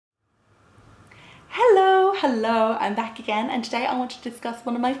Hello, I'm back again, and today I want to discuss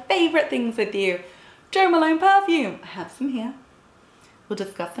one of my favourite things with you, Jo Malone perfume. I have some here. We'll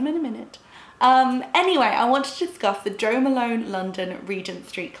discuss them in a minute. Anyway, I want to discuss the Jo Malone London Regent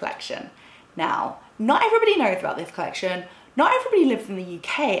Street collection. Now, not everybody knows about this collection. Not everybody lives in the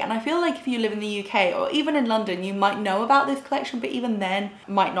UK, and I feel like if you live in the UK or even in London, you might know about this collection, but even then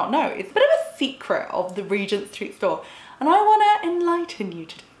might not know. It's a bit of a secret of the Regent Street Store, and I want to enlighten you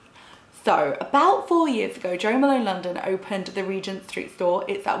today. So, about 4 years ago, Jo Malone London opened the Regent Street Store.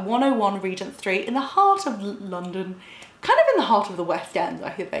 It's at 101 Regent Street in the heart of London, kind of in the heart of the West End,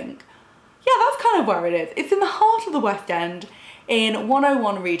 I think. Yeah, that's kind of where it is. It's in the heart of the West End in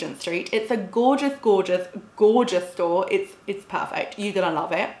 101 Regent Street. It's a gorgeous, gorgeous, gorgeous store. It's perfect. You're gonna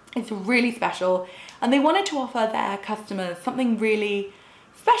love it. It's really special. And they wanted to offer their customers something really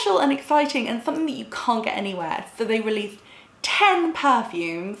special and exciting and something that you can't get anywhere. So they released 10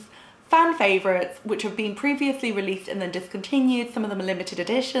 perfumes, fan favourites, which have been previously released and then discontinued. Some of them are limited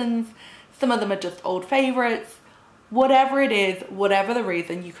editions, some of them are just old favourites. Whatever it is, whatever the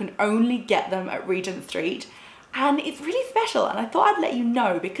reason, you can only get them at Regent Street. And it's really special, and I thought I'd let you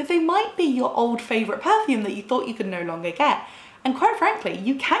know because they might be your old favourite perfume that you thought you could no longer get. And quite frankly,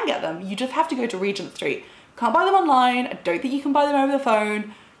 you can get them. You just have to go to Regent Street. Can't buy them online. I don't think you can buy them over the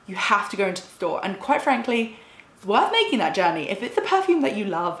phone. You have to go into the store. And quite frankly, it's worth making that journey. If it's a perfume that you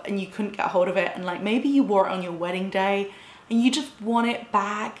love and you couldn't get a hold of it, and like maybe you wore it on your wedding day and you just want it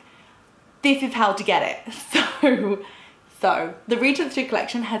back, this is how to get it. So the Regent Street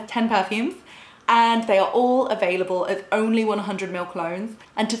collection has 10 perfumes and they are all available as only 100ml clones.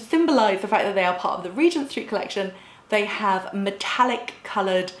 And to symbolise the fact that they are part of the Regent Street collection, they have metallic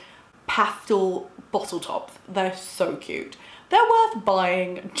coloured pastel bottle tops. They're so cute. They're worth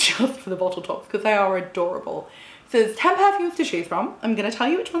buying just for the bottle tops because they are adorable. So there's 10 perfumes to choose from. I'm going to tell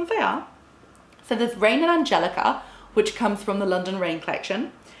you which ones they are. So there's Rain and Angelica, which comes from the London Rain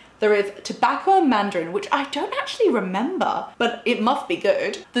collection. There is Tobacco and Mandarin, which I don't actually remember, but it must be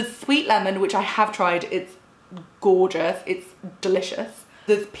good. There's Sweet Lemon, which I have tried. It's gorgeous. It's delicious.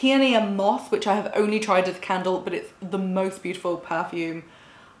 There's Peony and Moss, which I have only tried as a candle, but it's the most beautiful perfume.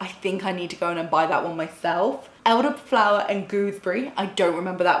 I think I need to go in and buy that one myself. Elderflower and Gooseberry. I don't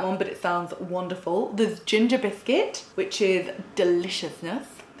remember that one, but it sounds wonderful. There's Ginger Biscuit, which is deliciousness.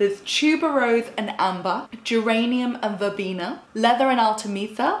 There's Tuberose and Amber, Geranium and Verbena, Leather and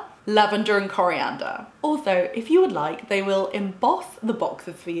Artemisa, Lavender and Coriander. Also, if you would like, they will emboss the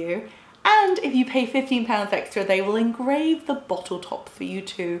boxes for you, and if you pay £15 extra, they will engrave the bottle tops for you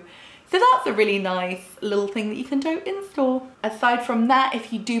too. So that's a really nice little thing that you can do in store. Aside from that,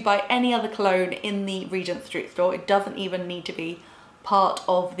 if you do buy any other cologne in the Regent Street Store, it doesn't even need to be part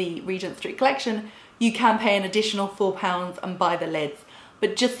of the Regent Street collection. You can pay an additional £4 and buy the lids.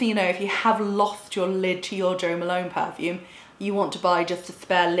 But just so you know, if you have lost your lid to your Jo Malone perfume, you want to buy just a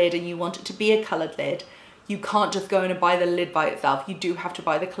spare lid and you want it to be a coloured lid, you can't just go in and buy the lid by itself. You do have to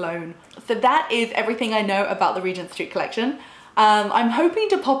buy the cologne. So that is everything I know about the Regent Street collection. I'm hoping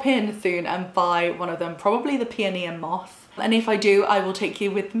to pop in soon and buy one of them, probably the Peony and Moss. And if I do, I will take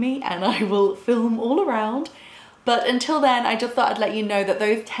you with me and I will film all around. But until then, I just thought I'd let you know that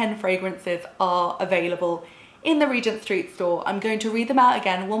those 10 fragrances are available in the Regent Street Store. I'm going to read them out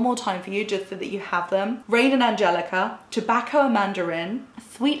again one more time for you just so that you have them. Rain and Angelica, Tobacco and Mandarin,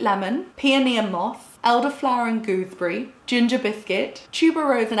 Sweet Lemon, Peony and Moss, Elderflower and Gooseberry, Ginger Biscuit,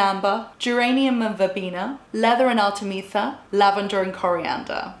 Tuberose and Amber, Geranium and Verbena, Leather and Artemisa, Lavender and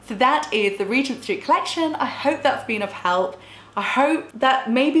Coriander. So that is the Regent Street collection. I hope that's been of help. I hope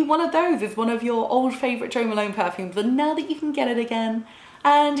that maybe one of those is one of your old favourite Jo Malone perfumes and now that you can get it again.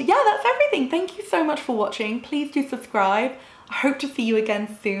 And yeah, that's everything. Thank you so much for watching. Please do subscribe. I hope to see you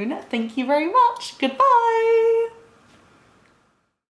again soon. Thank you very much. Goodbye.